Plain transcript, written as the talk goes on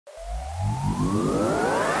Welcome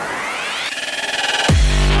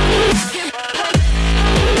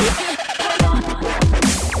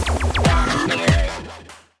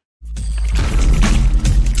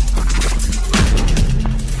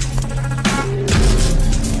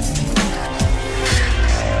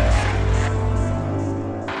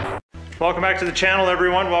back to the channel,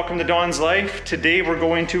 everyone. Welcome to Don's Life. Today we're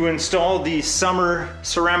going to install the summer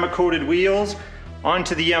ceramic coated wheels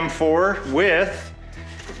onto the M4 with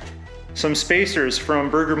some spacers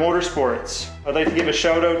from Berger Motorsports. I'd like to give a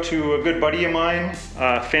shout out to a good buddy of mine,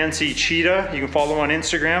 Fancy Cheetah. You can follow him on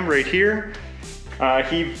Instagram right here.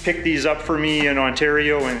 He picked these up for me in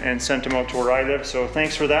Ontario and sent them out to where I live, so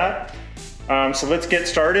thanks for that. So let's get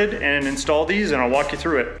started and install these and I'll walk you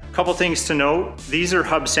through it. A couple things to note. These are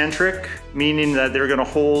hub centric, meaning that they're gonna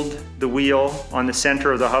hold the wheel on the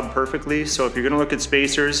center of the hub perfectly. So if you're gonna look at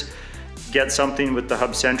spacers, get something with the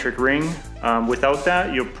hub centric ring. Without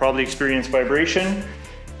that, you'll probably experience vibration.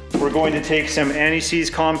 We're going to take some anti-seize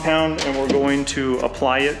compound and we're going to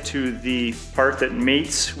apply it to the part that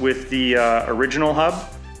mates with the original hub.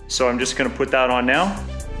 So I'm just gonna put that on now.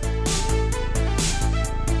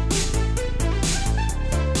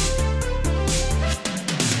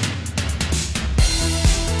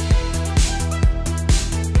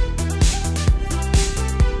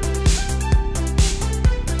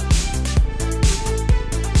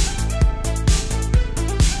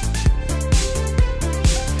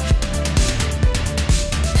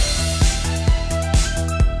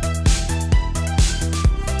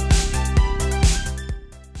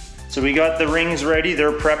 So we got the rings ready,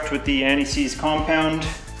 they're prepped with the anti-seize compound.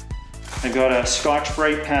 I got a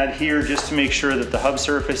Scotch-Brite pad here just to make sure that the hub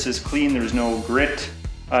surface is clean, there's no grit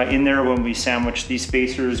in there when we sandwich these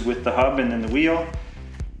spacers with the hub and then the wheel.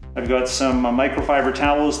 I've got some microfiber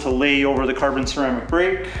towels to lay over the carbon ceramic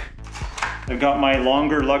brake. I've got my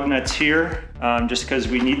longer lug nuts here, just because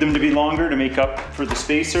we need them to be longer to make up for the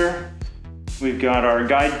spacer. We've got our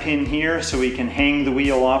guide pin here so we can hang the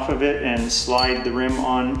wheel off of it and slide the rim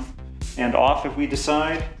on and off if we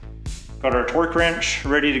decide. Got our torque wrench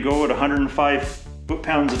ready to go at 105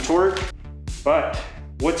 foot-pounds of torque. But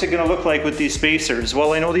what's it gonna look like with these spacers?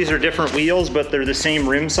 Well, I know these are different wheels, but they're the same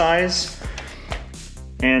rim size.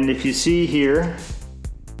 And if you see here,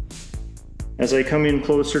 as I come in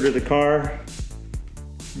closer to the car,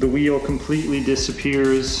 the wheel completely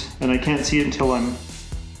disappears and I can't see it until I'm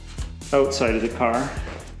outside of the car.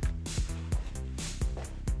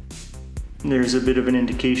 There's a bit of an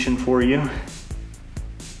indication for you.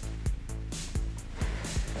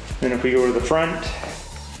 Then if we go to the front,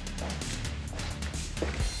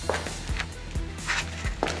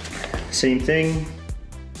 same thing.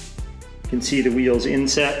 You can see the wheels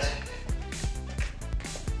inset.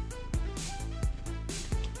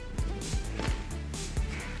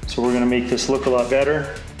 So we're gonna make this look a lot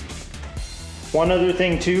better. One other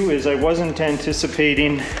thing too is I wasn't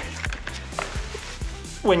anticipating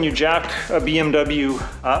when you jack a BMW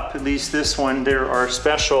up, at least this one, there are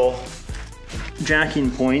special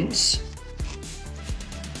jacking points.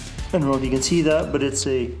 I don't know if you can see that, but it's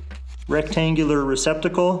a rectangular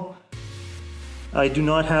receptacle. I do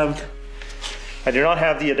not have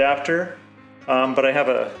the adapter, but I have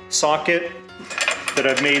a socket that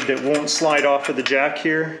I've made that won't slide off of the jack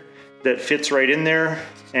here, that fits right in there,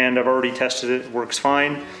 and I've already tested it, works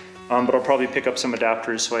fine. But I'll probably pick up some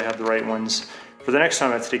adapters so I have the right ones for the next time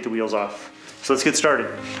I have to take the wheels off. So let's get started.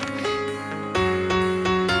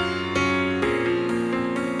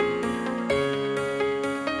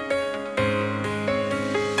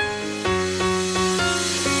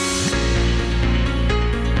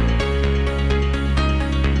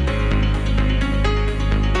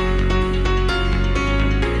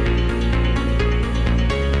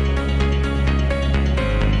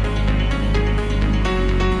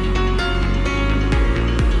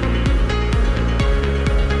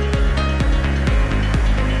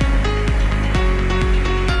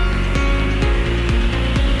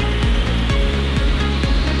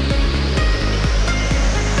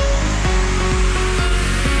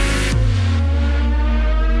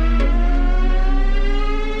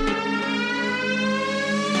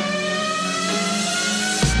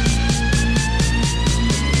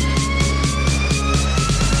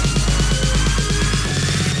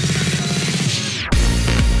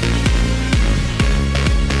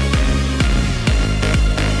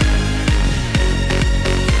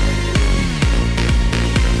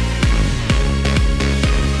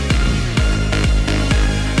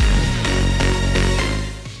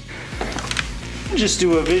 Just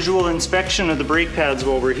do a visual inspection of the brake pads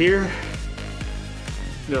while we're here.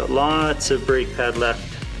 Got lots of brake pad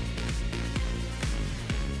left.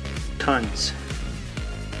 tons.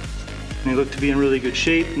 And they look to be in really good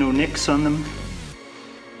shape, no nicks on them.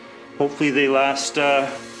 Hopefully they last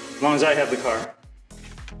as long as I have the car.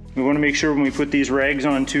 We want to make sure when we put these rags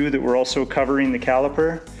on too that we're also covering the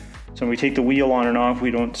caliper. So when we take the wheel on and off,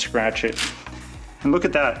 we don't scratch it. And look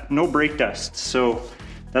at that, no brake dust. So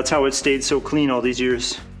that's how it stayed so clean all these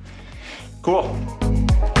years. Cool.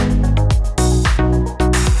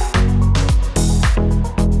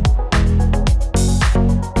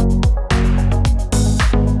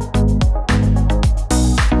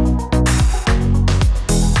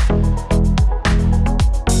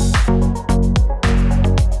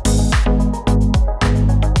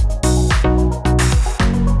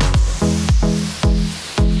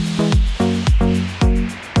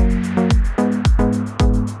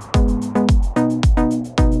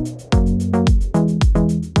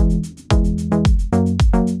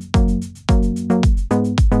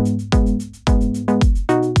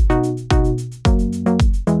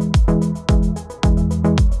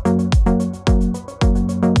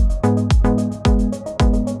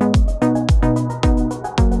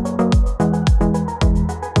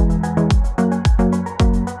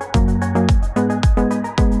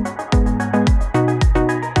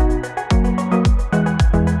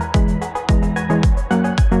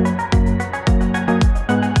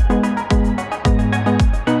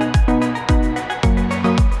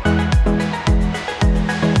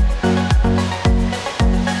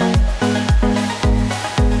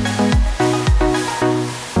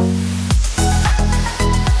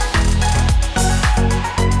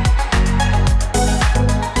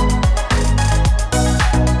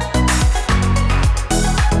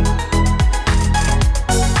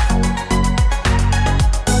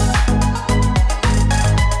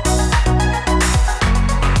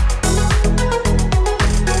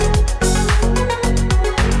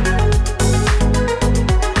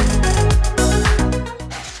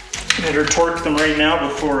 Better torque them right now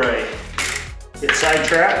before I get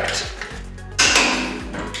sidetracked.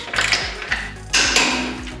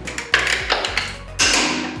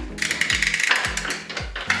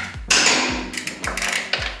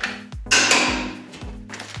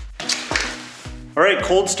 All right,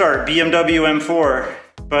 cold start, BMW M4,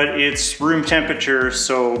 but it's room temperature,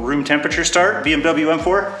 so room temperature start, BMW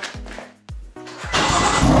M4.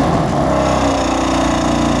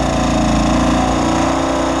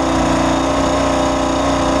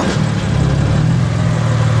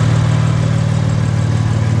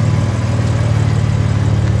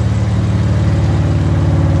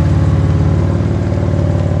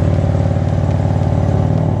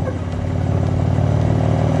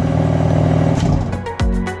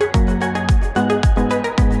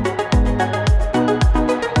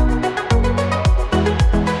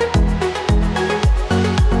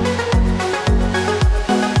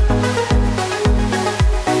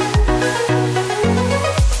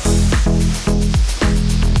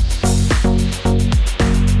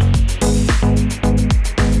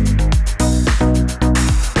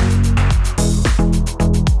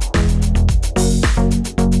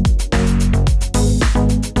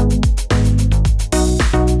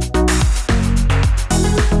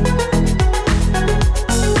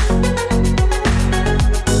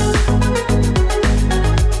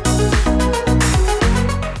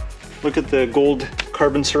 Look at the gold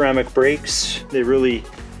carbon ceramic brakes. They really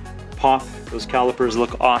pop. Those calipers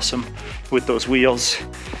look awesome with those wheels.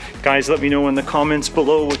 Guys, let me know in the comments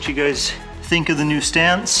below what you guys think of the new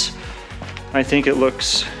stance. I think it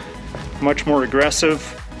looks much more aggressive.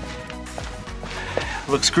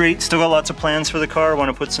 Looks great. Still got lots of plans for the car. I want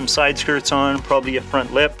to put some side skirts on, probably a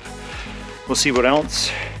front lip. We'll see what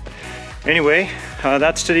else. Anyway,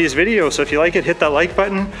 that's today's video. So if you like it, hit that like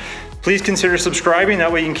button. Please consider subscribing,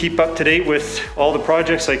 that way you can keep up to date with all the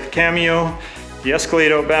projects like the Cameo, the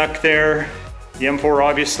Escalade out back there, the M4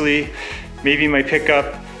 obviously, maybe my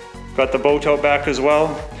pickup, got the boat out back as well.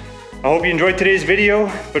 I hope you enjoyed today's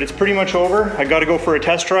video, but it's pretty much over. I gotta go for a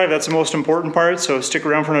test drive, that's the most important part, so stick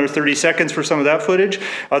around for another 30 seconds for some of that footage.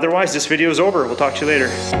 Otherwise, this video is over. We'll talk to you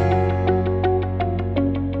later.